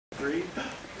3.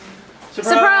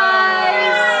 Surprise!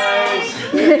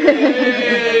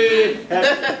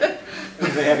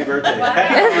 Happy birthday.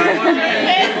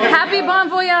 Happy bon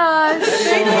voyage! Surprise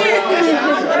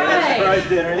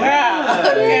dinner. Wow.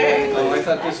 Okay. Oh, I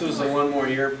thought this was a one more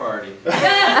year party.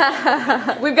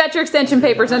 We've got your extension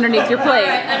papers underneath your plate.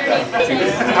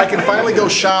 I can finally go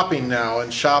shopping now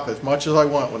and shop as much as I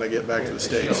want when I get back to the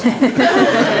States. I'm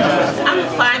gonna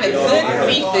find a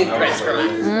good seafood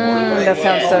restaurant. That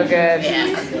sounds so good.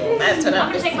 Yeah, that's what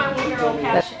I'm I'm going to take my 1-year-old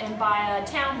cash and buy a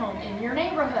townhome in your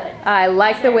neighborhood. I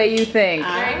like the way you think.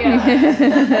 There you go.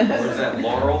 What is that,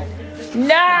 Laurel?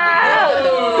 No!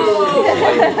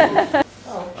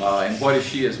 And what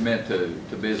she has meant to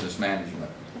business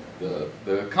management.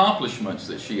 The accomplishments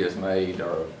that she has made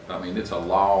are, I mean, it's a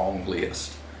long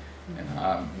list. And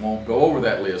I won't go over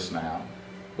that list now.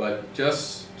 But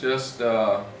just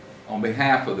on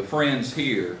behalf of the friends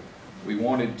here, we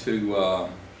wanted to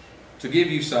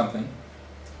give you something.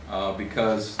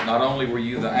 Because not only were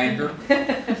you the anchor,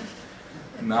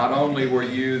 not only were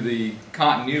you the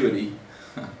continuity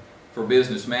for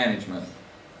business management,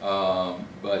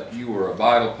 but you were a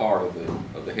vital part of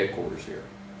the headquarters here.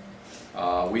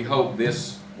 We hope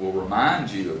this will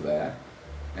remind you of that,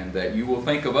 and that you will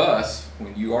think of us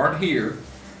when you aren't here,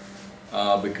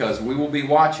 because we will be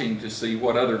watching to see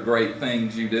what other great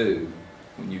things you do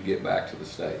when you get back to the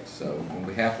States. So on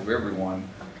behalf of everyone,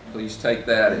 please take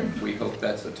that, and we hope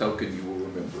that's a token you will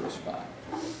remember us by.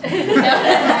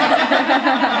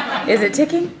 Is it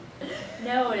ticking?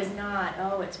 No, it is not.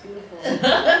 Oh, it's beautiful.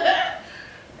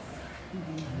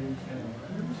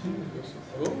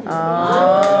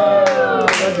 Oh,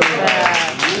 look at that.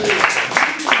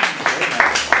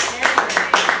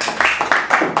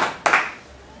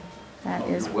 That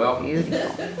is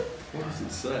beautiful. What does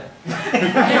it say?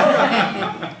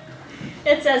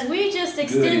 It says, we just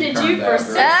extended Good, you for 6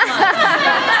 months.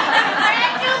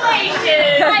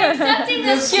 Congratulations! By accepting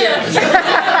this gift.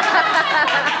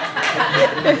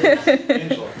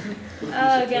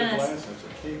 Oh, goodness.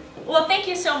 Well, thank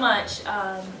you so much.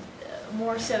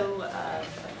 More so,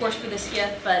 of course, for this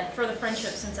gift, but for the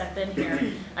friendship since I've been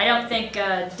here. I don't think,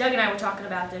 Doug and I were talking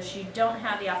about this, you don't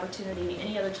have the opportunity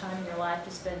any other time in your life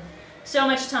to spend so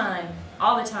much time,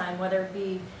 all the time, whether it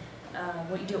be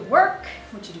what you do at work,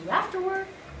 what you do after work,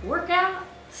 workout,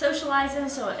 socializing.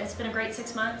 So it's been a great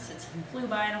 6 months. It's flew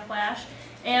by in a flash.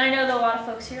 And I know that a lot of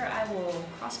folks here, I will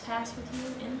cross paths with you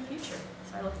in the future.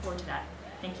 So I look forward to that.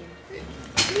 Thank you.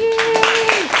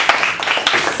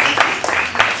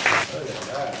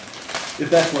 If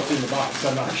that's what's in the box,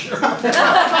 I'm not sure.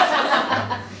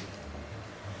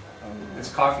 It's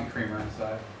coffee creamer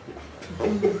inside.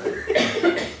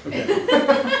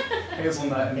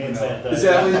 Hazelnut and vanilla. Is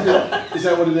that what it is? Is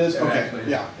that what it is? Yeah, Okay. actually.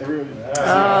 Yeah. Everybody.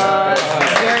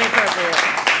 Very appropriate.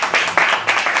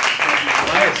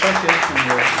 My association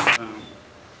with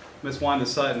Miss Wanda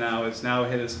Sutton now has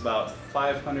hit us about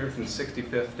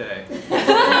 565th day.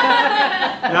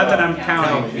 Not that I'm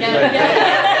counting.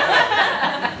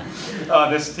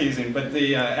 This is teasing, but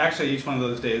actually each one of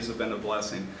those days have been a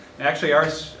blessing. Actually, I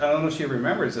don't know if she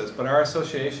remembers this, but our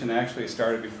association actually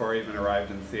started before I even arrived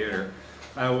in the theater.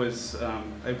 I was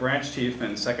a branch chief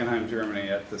in Seckenheim, Germany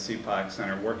at the CPOC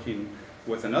Center, working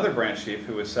with another branch chief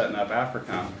who was setting up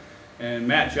AFRICOM. And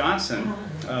Matt Johnson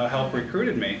helped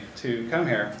recruited me to come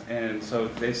here, and so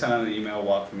they sent out an email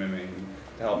welcoming me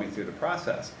to help me through the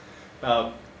process.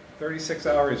 About 36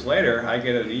 hours later, I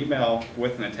get an email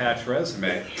with an attached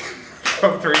resume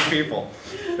from 3 people.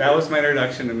 That was my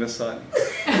introduction to Miss Sutton.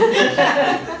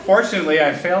 Fortunately,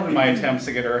 I failed in my attempts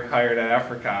to get her hired at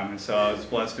AFRICOM, and so I was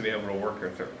blessed to be able to work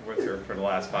with her for the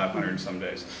last 500 and some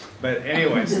days. But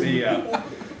anyways,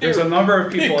 there's a number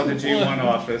of people at the G1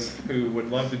 office who would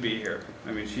love to be here.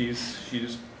 I mean, she's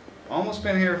almost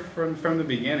been here from the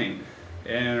beginning,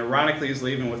 and ironically is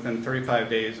leaving within 35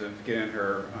 days of getting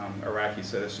her Iraqi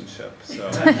citizenship. So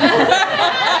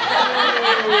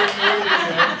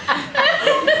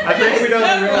I think we know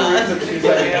the real reason she's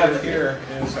that we have here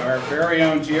is our very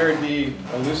own GRD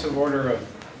elusive order of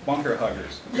bunker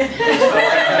huggers.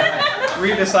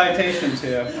 Read the citation to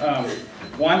you.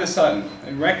 Wanda Sutton,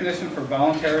 in recognition for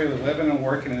voluntarily living and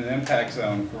working in an impact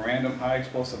zone for random high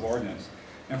explosive ordnance,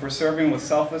 and for serving with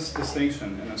selfless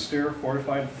distinction in a austere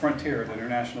fortified frontier of the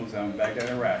international zone, Baghdad,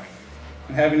 Iraq,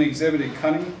 and having exhibited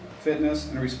cunning, fitness,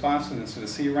 and responsiveness to the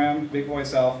CRAM Big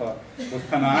Voice Alpha with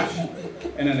panache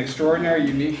and an extraordinary,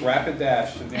 unique, rapid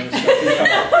dash to the unexpected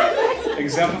cover,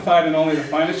 exemplified in only the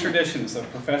finest traditions of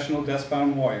professional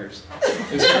death-bound warriors,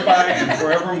 is hereby and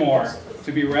forevermore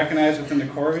to be recognized within the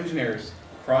Corps of Engineers,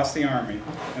 across the Army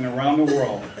and around the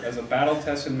world as a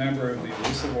battle-tested member of the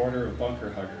elusive order of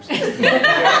bunker huggers. On this day, 23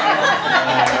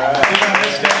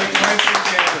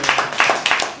 January.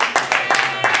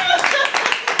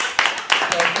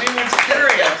 So if anyone's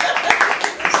curious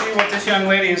to see what this young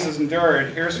lady has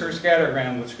endured, here's her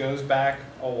scattergram, which goes back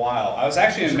a while. I was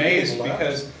actually amazed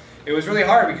because it was really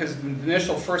hard because the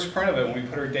initial first print of it, when we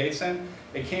put her dates in,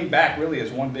 it came back really as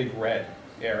one big red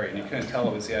area, and you couldn't tell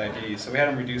it was the ID. So we had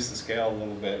them reduce the scale a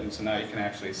little bit, and so now you can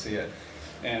actually see it.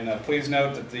 And please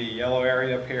note that the yellow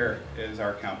area up here is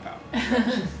our compound.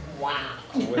 Wow.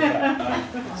 With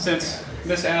that, since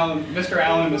Mr. Allen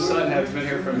and Ms. Sutton have been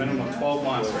here for a minimum of 12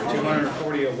 months, there are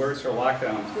 240 alerts or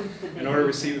lockdowns in order to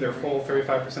receive their full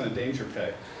 35% of danger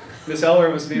pay. Ms. Eller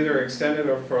was neither extended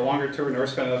or for a longer tour nor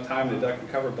spent enough time in the duck and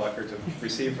cover bunker to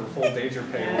receive her full danger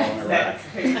pay while in Iraq.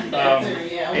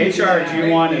 HR,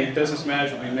 G1, and business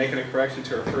management will be making a correction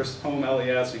to her first home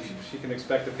LES. She can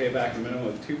expect to pay back a minimum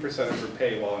of 2% of her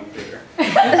pay while in theater.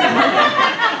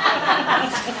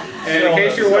 And in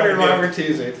case you're wondering why we're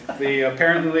teasing,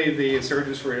 apparently the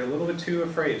surgeons were a little bit too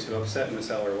afraid to upset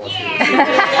Ms. Eller while she was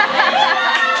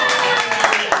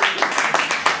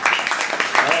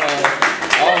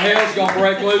All hell's gonna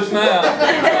break loose now.